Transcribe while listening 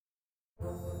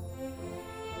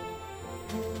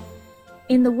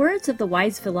In the words of the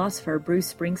wise philosopher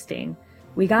Bruce Springsteen,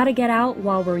 we gotta get out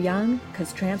while we're young,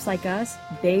 'cause tramps like us,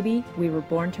 baby, we were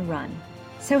born to run.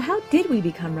 So how did we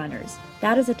become runners?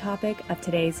 That is a topic of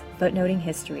today's Footnoting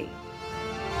History.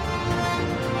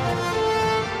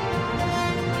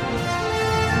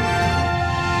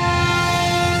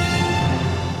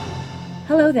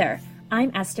 Hello there,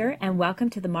 I'm Esther, and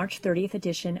welcome to the March 30th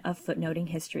edition of Footnoting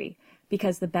History,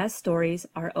 because the best stories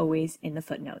are always in the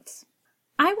footnotes.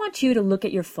 I want you to look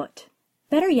at your foot.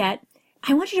 Better yet,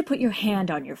 I want you to put your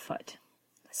hand on your foot.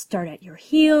 Start at your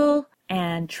heel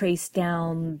and trace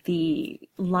down the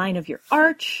line of your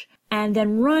arch, and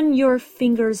then run your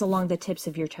fingers along the tips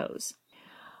of your toes.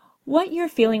 What you're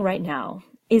feeling right now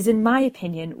is, in my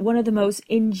opinion, one of the most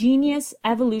ingenious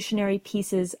evolutionary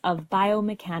pieces of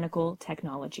biomechanical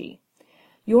technology.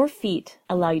 Your feet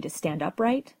allow you to stand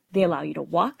upright, they allow you to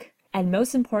walk, and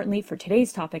most importantly, for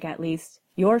today's topic at least,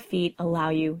 your feet allow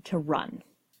you to run.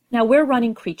 Now, we're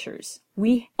running creatures.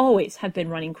 We always have been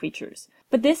running creatures.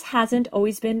 But this hasn't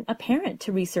always been apparent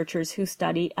to researchers who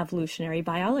study evolutionary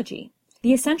biology.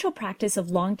 The essential practice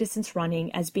of long-distance running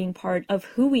as being part of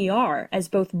who we are as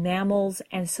both mammals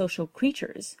and social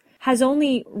creatures has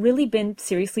only really been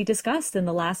seriously discussed in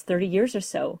the last 30 years or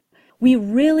so. We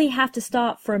really have to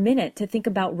stop for a minute to think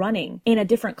about running in a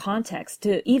different context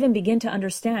to even begin to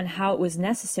understand how it was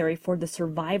necessary for the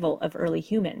survival of early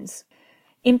humans.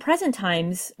 In present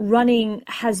times, running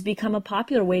has become a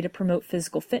popular way to promote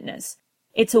physical fitness.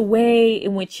 It's a way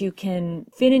in which you can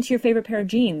fit into your favorite pair of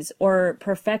jeans or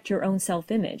perfect your own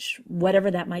self-image,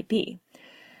 whatever that might be.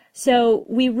 So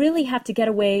we really have to get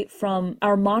away from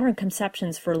our modern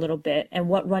conceptions for a little bit and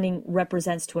what running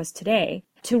represents to us today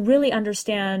to really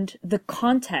understand the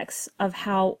context of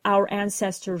how our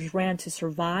ancestors ran to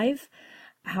survive,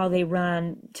 how they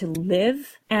ran to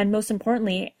live, and most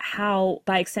importantly, how,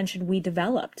 by extension, we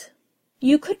developed.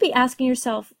 You could be asking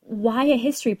yourself why a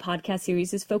history podcast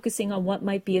series is focusing on what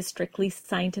might be a strictly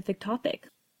scientific topic.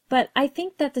 But I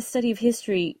think that the study of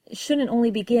history shouldn't only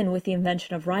begin with the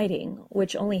invention of writing,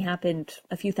 which only happened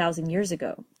a few thousand years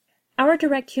ago. Our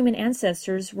direct human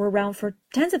ancestors were around for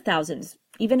tens of thousands,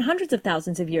 even hundreds of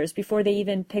thousands of years before they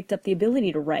even picked up the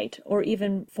ability to write or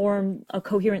even form a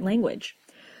coherent language.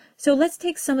 So let's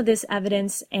take some of this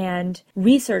evidence and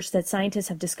research that scientists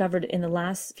have discovered in the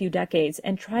last few decades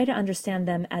and try to understand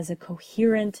them as a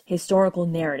coherent historical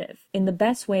narrative in the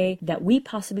best way that we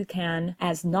possibly can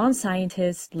as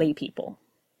non-scientists, lay people.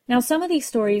 Now, some of these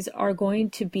stories are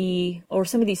going to be, or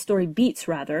some of these story beats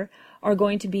rather, are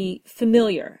going to be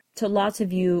familiar to lots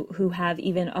of you who have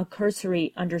even a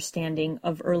cursory understanding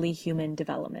of early human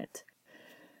development.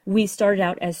 We started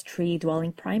out as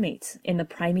tree-dwelling primates in the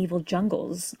primeval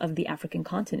jungles of the African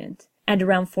continent. And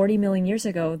around 40 million years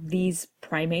ago, these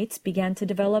primates began to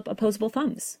develop opposable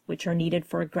thumbs, which are needed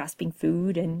for grasping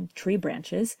food and tree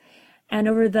branches. And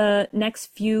over the next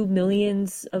few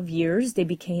millions of years, they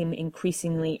became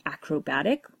increasingly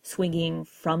acrobatic, swinging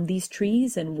from these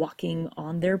trees and walking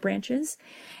on their branches.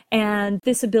 And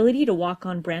this ability to walk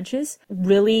on branches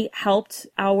really helped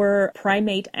our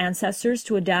primate ancestors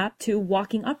to adapt to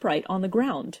walking upright on the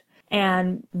ground,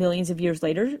 and millions of years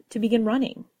later, to begin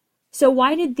running. So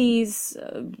why did these,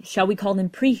 shall we call them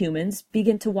pre-humans,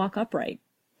 begin to walk upright?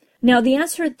 Now, the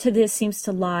answer to this seems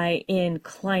to lie in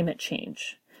climate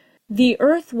change. The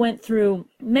Earth went through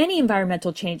many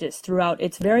environmental changes throughout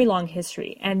its very long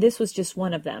history, and this was just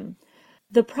one of them.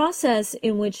 The process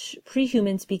in which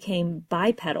prehumans became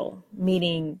bipedal,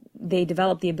 meaning they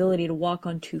developed the ability to walk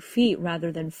on 2 feet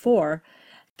rather than 4,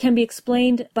 can be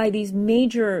explained by these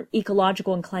major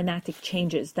ecological and climatic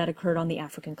changes that occurred on the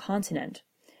African continent.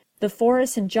 The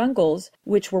forests and jungles,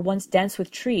 which were once dense with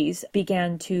trees,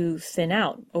 began to thin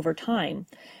out over time.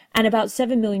 And about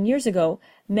 7 million years ago,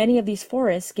 many of these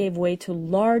forests gave way to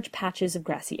large patches of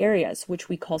grassy areas, which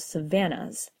we call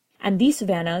savannas. And these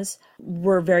savannas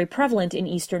were very prevalent in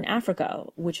eastern Africa,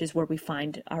 which is where we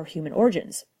find our human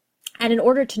origins. And in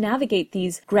order to navigate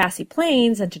these grassy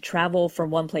plains and to travel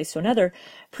from one place to another,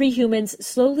 prehumans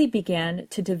slowly began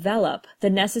to develop the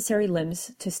necessary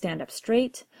limbs to stand up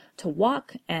straight, to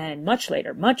walk, and much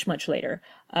later, much later,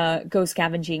 go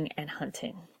scavenging and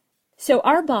hunting. So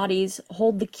our bodies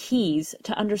hold the keys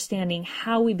to understanding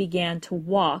how we began to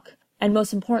walk, and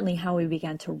most importantly, how we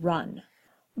began to run.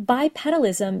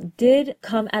 Bipedalism did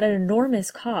come at an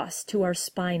enormous cost to our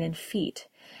spine and feet.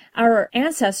 Our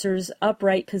ancestors'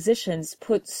 upright positions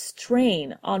put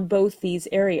strain on both these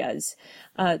areas.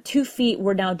 2 feet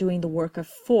were now doing the work of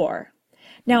 4.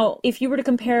 Now, if you were to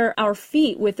compare our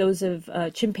feet with those of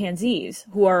chimpanzees,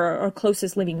 who are our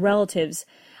closest living relatives,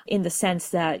 in the sense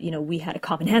that, we had a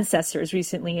common ancestor as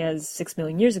recently as 6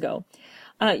 million years ago.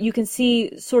 You can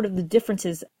see sort of the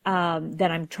differences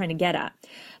that I'm trying to get at.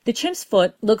 The chimp's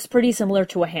foot looks pretty similar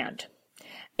to a hand.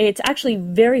 It's actually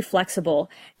very flexible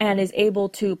and is able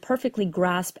to perfectly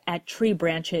grasp at tree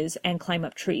branches and climb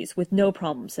up trees with no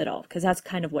problems at all, because that's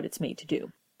kind of what it's made to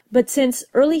do. But since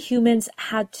early humans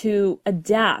had to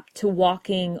adapt to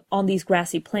walking on these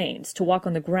grassy plains, to walk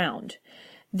on the ground,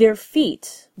 their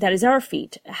feet, that is our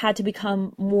feet, had to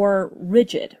become more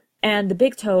rigid. And the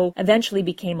big toe eventually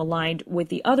became aligned with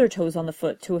the other toes on the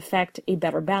foot to effect a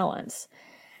better balance.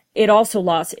 It also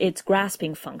lost its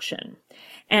grasping function.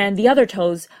 And the other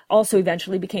toes also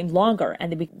eventually became longer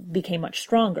and they became much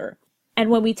stronger. And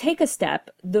when we take a step,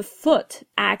 the foot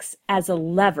acts as a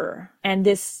lever, and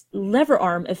this lever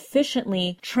arm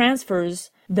efficiently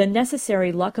transfers the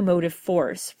necessary locomotive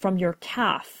force from your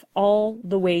calf all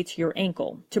the way to your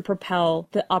ankle to propel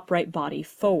the upright body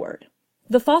forward.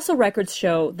 The fossil records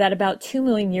show that about 2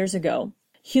 million years ago,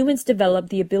 humans developed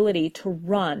the ability to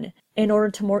run in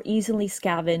order to more easily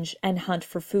scavenge and hunt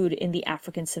for food in the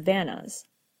African savannas.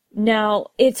 Now,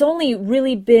 it's only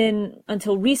really been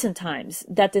until recent times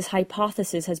that this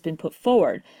hypothesis has been put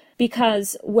forward,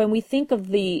 because when we think of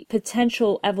the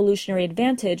potential evolutionary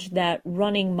advantage that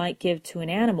running might give to an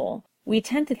animal, we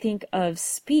tend to think of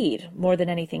speed more than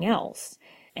anything else.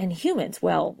 And humans,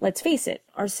 well, let's face it,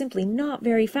 are simply not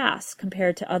very fast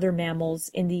compared to other mammals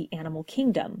in the animal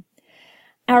kingdom.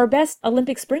 Our best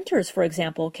Olympic sprinters, for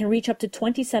example, can reach up to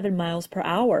 27 miles per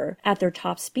hour at their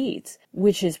top speeds,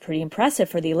 which is pretty impressive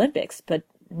for the Olympics, but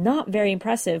not very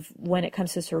impressive when it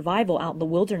comes to survival out in the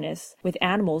wilderness with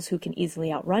animals who can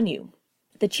easily outrun you.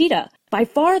 The cheetah, by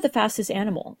far the fastest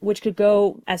animal, which could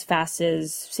go as fast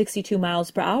as 62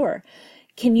 miles per hour,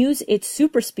 can use its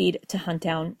super speed to hunt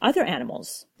down other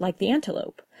animals, like the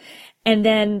antelope. And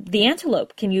then the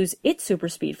antelope can use its super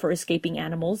speed for escaping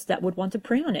animals that would want to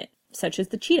prey on it, such as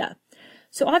the cheetah.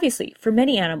 So obviously, for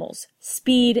many animals,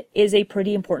 speed is a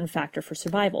pretty important factor for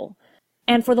survival.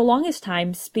 And for the longest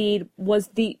time, speed was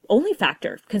the only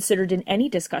factor considered in any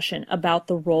discussion about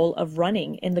the role of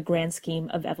running in the grand scheme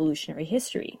of evolutionary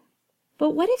history.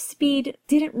 But what if speed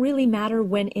didn't really matter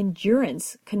when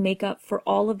endurance could make up for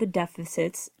all of the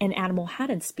deficits an animal had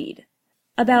in speed?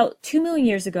 About 2 million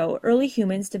years ago, early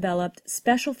humans developed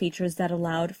special features that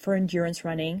allowed for endurance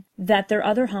running that their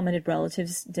other hominid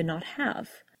relatives did not have.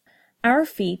 Our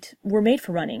feet were made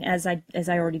for running, as I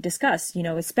already discussed,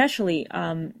 especially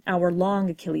our long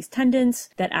Achilles tendons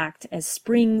that act as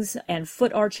springs and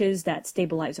foot arches that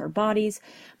stabilize our bodies.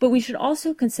 But we should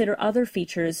also consider other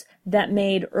features that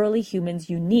made early humans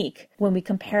unique when we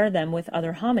compare them with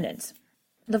other hominids.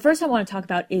 The first I want to talk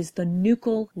about is the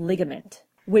nuchal ligament,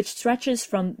 which stretches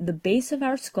from the base of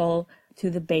our skull to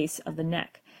the base of the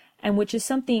neck, and which is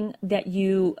something that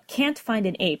you can't find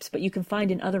in apes, but you can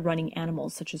find in other running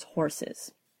animals, such as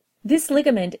horses. This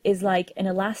ligament is like an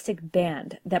elastic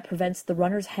band that prevents the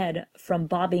runner's head from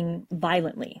bobbing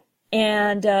violently.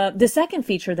 And the second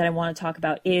feature that I want to talk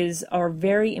about is our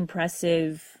very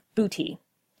impressive booty.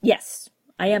 Yes,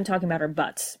 I am talking about our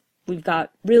butts. We've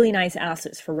got really nice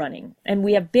asses for running, and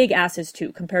we have big asses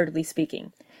too, comparatively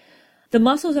speaking. The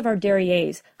muscles of our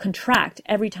derrieres contract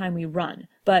every time we run,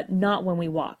 but not when we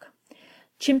walk.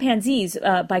 Chimpanzees,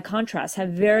 by contrast, have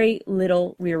very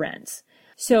little rear ends.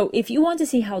 So if you want to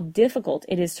see how difficult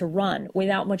it is to run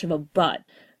without much of a butt,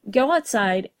 go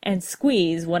outside and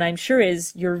squeeze what I'm sure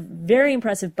is your very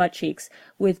impressive butt cheeks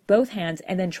with both hands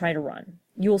and then try to run.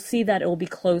 You'll see that it will be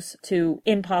close to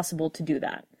impossible to do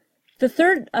that. The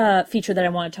third feature that I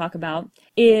want to talk about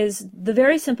is the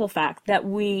very simple fact that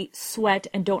we sweat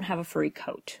and don't have a furry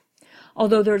coat.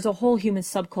 Although there's a whole human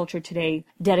subculture today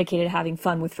dedicated to having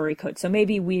fun with furry coats, so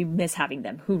maybe we miss having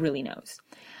them, who really knows.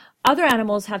 Other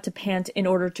animals have to pant in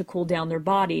order to cool down their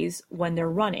bodies when they're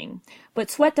running,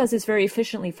 but sweat does this very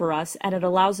efficiently for us, and it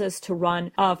allows us to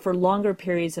run for longer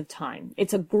periods of time.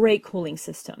 It's a great cooling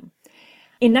system.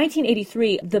 In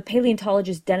 1983, the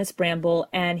paleontologist Dennis Bramble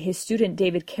and his student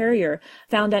David Carrier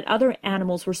found that other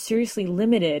animals were seriously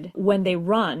limited when they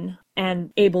run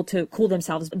and able to cool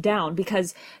themselves down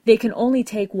because they can only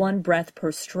take one breath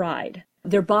per stride.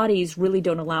 Their bodies really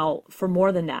don't allow for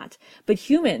more than that. But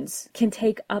humans can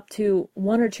take up to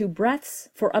 1 or 2 breaths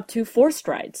for up to 4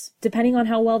 strides, depending on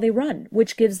how well they run,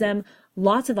 which gives them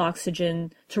lots of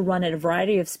oxygen to run at a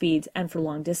variety of speeds and for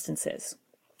long distances.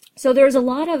 So there's a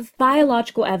lot of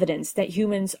biological evidence that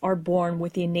humans are born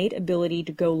with the innate ability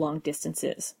to go long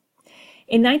distances.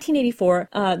 In 1984,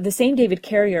 the same David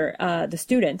Carrier, the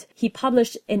student, he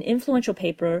published an influential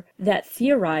paper that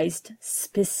theorized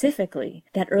specifically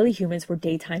that early humans were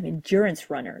daytime endurance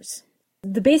runners.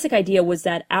 The basic idea was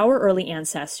that our early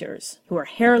ancestors, who are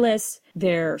hairless,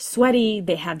 they're sweaty,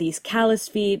 they have these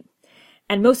calloused feet,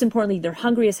 and most importantly, they're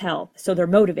hungry as hell, so they're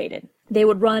motivated. They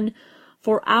would run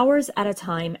for hours at a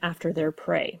time after their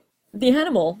prey. The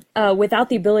animal, without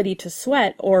the ability to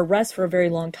sweat or rest for a very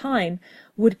long time,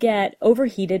 would get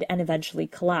overheated and eventually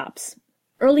collapse.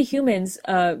 Early humans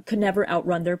could never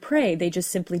outrun their prey. They just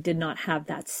simply did not have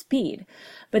that speed.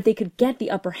 But they could get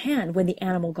the upper hand when the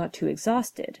animal got too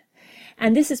exhausted.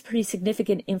 And this is pretty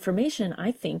significant information,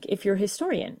 I think, if you're a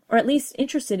historian, or at least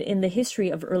interested in the history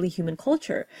of early human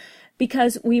culture,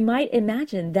 because we might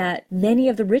imagine that many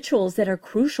of the rituals that are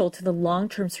crucial to the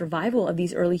long-term survival of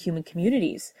these early human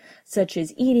communities, such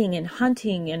as eating and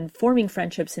hunting and forming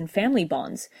friendships and family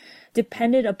bonds,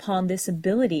 depended upon this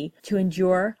ability to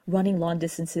endure running long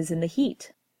distances in the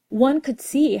heat. One could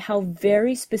see how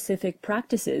very specific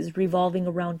practices revolving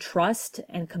around trust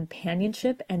and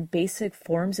companionship and basic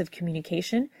forms of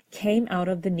communication came out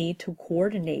of the need to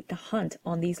coordinate the hunt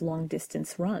on these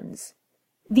long-distance runs.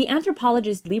 The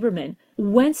anthropologist Lieberman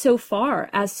went so far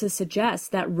as to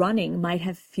suggest that running might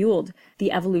have fueled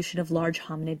the evolution of large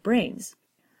hominid brains.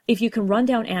 If you can run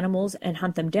down animals and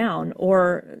hunt them down,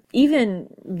 or even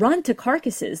run to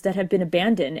carcasses that have been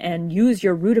abandoned and use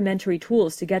your rudimentary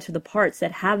tools to get to the parts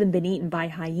that haven't been eaten by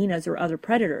hyenas or other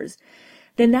predators,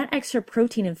 then that extra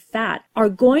protein and fat are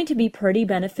going to be pretty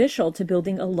beneficial to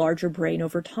building a larger brain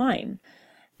over time.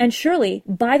 And surely,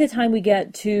 by the time we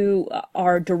get to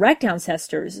our direct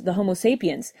ancestors, the Homo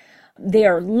sapiens, they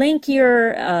are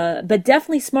lankier, but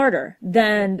definitely smarter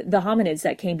than the hominids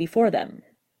that came before them.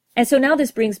 And so now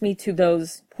this brings me to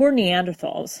those poor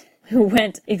Neanderthals who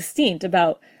went extinct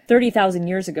about 30,000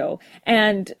 years ago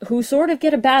and who sort of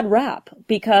get a bad rap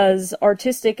because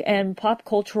artistic and pop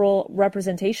cultural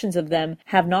representations of them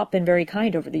have not been very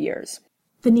kind over the years.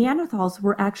 The Neanderthals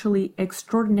were actually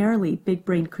extraordinarily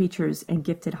big-brained creatures and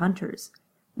gifted hunters.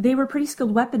 They were pretty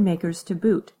skilled weapon makers to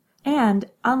boot. And,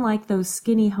 unlike those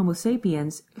skinny Homo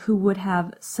sapiens who would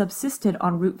have subsisted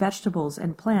on root vegetables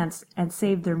and plants and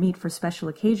saved their meat for special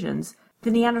occasions, the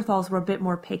Neanderthals were a bit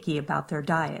more picky about their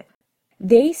diet.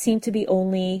 They seemed to be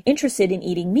only interested in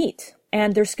eating meat,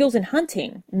 and their skills in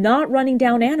hunting, not running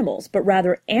down animals, but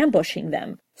rather ambushing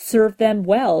them, served them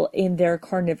well in their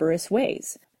carnivorous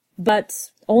ways. But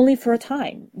only for a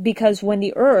time, because when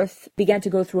the Earth began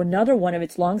to go through another one of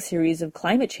its long series of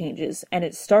climate changes and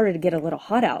it started to get a little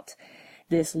hot out,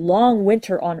 this long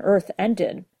winter on Earth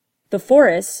ended. The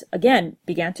forests, again,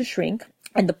 began to shrink,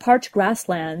 and the parched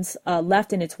grasslands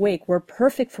left in its wake were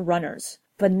perfect for runners,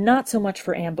 but not so much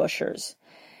for ambushers.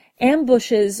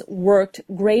 Ambushes worked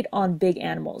great on big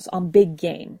animals, on big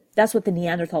game. That's what the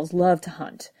Neanderthals loved to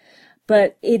hunt.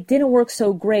 But it didn't work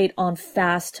so great on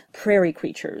fast prairie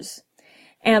creatures.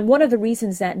 And one of the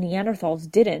reasons that Neanderthals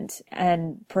didn't,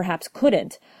 and perhaps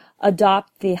couldn't,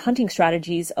 adopt the hunting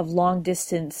strategies of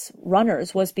long-distance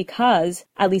runners was because,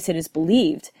 at least it is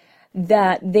believed,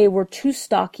 that they were too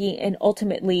stocky and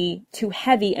ultimately too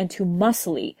heavy and too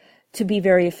muscly to be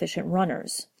very efficient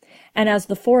runners. And as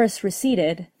the forests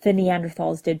receded, the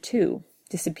Neanderthals did too,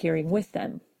 disappearing with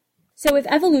them. So if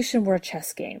evolution were a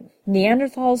chess game,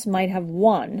 Neanderthals might have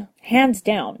won, hands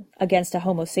down, against a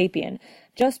Homo sapien,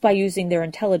 just by using their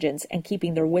intelligence and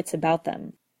keeping their wits about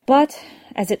them. But,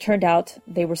 as it turned out,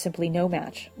 they were simply no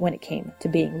match when it came to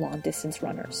being long-distance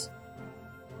runners.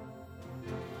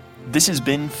 This has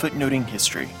been Footnoting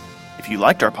History. If you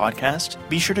liked our podcast,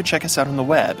 be sure to check us out on the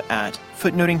web at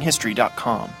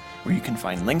footnotinghistory.com, where you can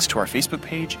find links to our Facebook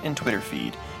page and Twitter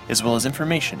feed, as well as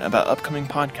information about upcoming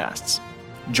podcasts.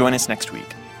 Join us next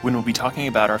week, when we'll be talking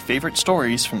about our favorite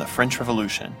stories from the French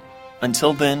Revolution.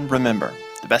 Until then, remember,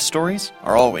 the best stories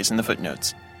are always in the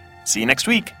footnotes. See you next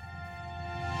week!